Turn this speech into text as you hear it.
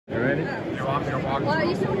You want me to walk? Well, I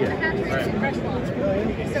used to work in the hatchery in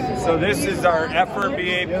freshwater. So this is our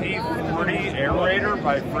FRB AP40 aerator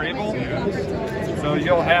by Frabill. So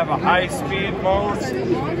you'll have a high-speed mode,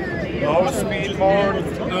 low-speed mode,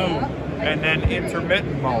 and then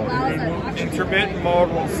intermittent mode. Intermittent mode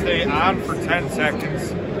will stay on for 10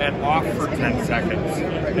 seconds and off for 10 seconds.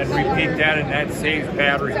 And repeat that, and that saves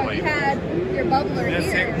battery life.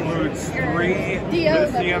 This includes 3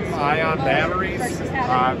 lithium-ion batteries,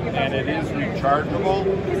 and it is rechargeable.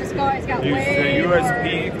 Use the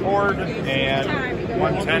USB cord, and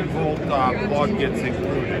 110-volt plug gets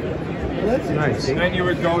included. Nice. Then you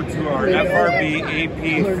would go to our FRB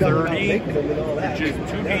AP30, which is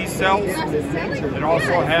 2D cells. It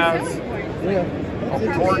also has a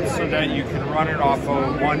port so that you can run it off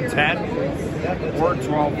of 110 or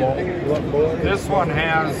 12 volt. This one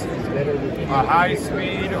has a high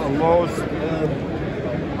speed, a low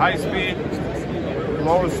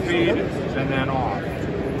speed, and then off.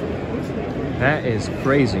 That is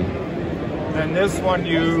crazy. Then this one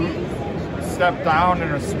you step down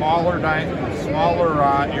in a smaller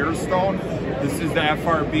air stone. This is the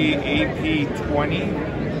FRB AP20.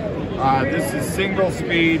 This is single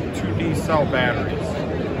speed 2D cell batteries.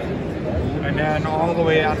 And then all the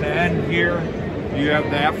way on the end here, you have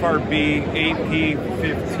the FRB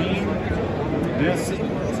AP15. This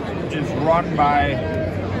is run by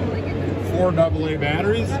 4 AA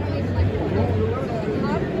batteries.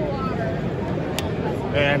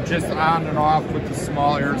 And just on and off with the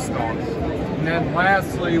small air stones. And then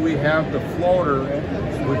lastly, we have the floater,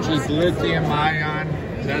 which is lithium ion.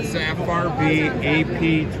 That's the FRB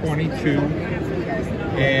AP22.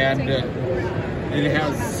 And it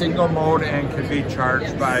has single mode and can be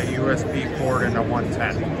charged by a USB port and a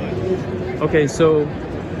 110. Okay, so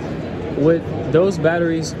with those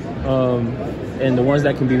batteries and the ones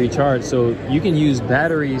that can be recharged, so you can use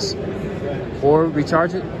batteries or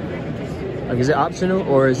recharge it? Like, is it optional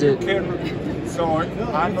or is it? So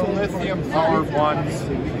on the lithium powered ones,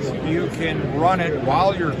 you can run it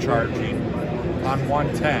while you're charging on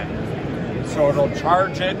 110. So it'll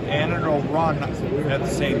charge it and it'll run at the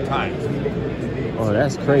same time. Oh,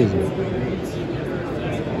 that's crazy.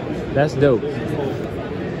 That's dope.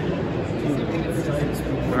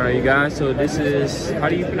 All right, you guys, so this is, how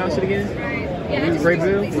do you pronounce it again?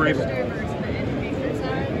 Frabill?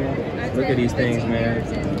 Look at these things, man.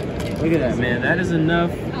 Look at that, man. That is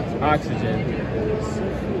enough oxygen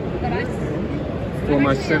for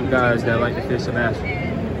my shrimp guys that like to fish Sebastian.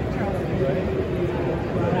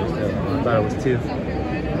 I thought it was 2.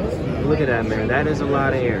 Look at that, man. That is a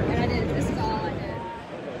lot of air.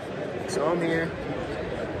 So I'm here.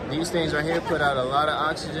 These things right here put out a lot of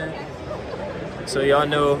oxygen. So y'all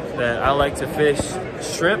know that I like to fish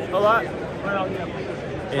shrimp a lot.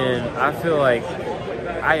 And I feel like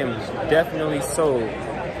I am definitely sold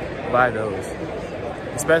by those.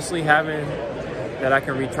 Especially having that I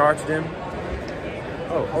can recharge them.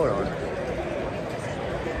 Oh, hold on.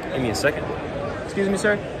 Give me a second. Excuse me,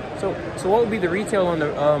 sir. So what would be the retail on the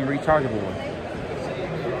rechargeable one?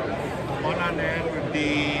 One on the end would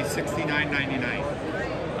be $69.99.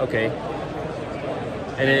 Okay.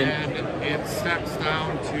 And then it steps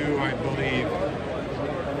down to, I believe,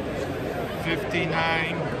 $59.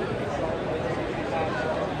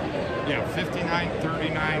 Yeah, $59,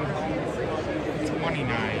 $39, $29.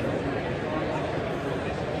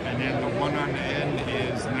 And then the one on the end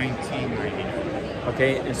is $19.99.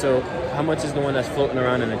 okay, and so how much is the one that's floating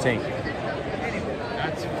around in the tank?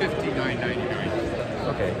 That's $59.99.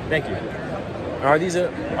 Okay, thank you. Are these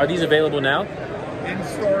available now? In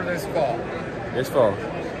store this fall. This fall.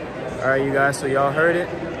 All right, you guys, so y'all heard it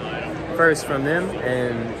first from them,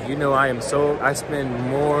 and you know I am sold. I spend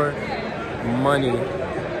more money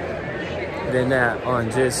than that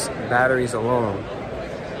on just batteries alone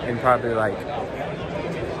in probably like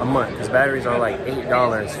a month, because batteries are like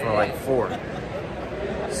 $8 for like 4.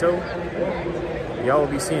 So y'all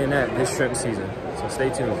will be seeing that this shrimp season, so stay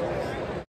tuned.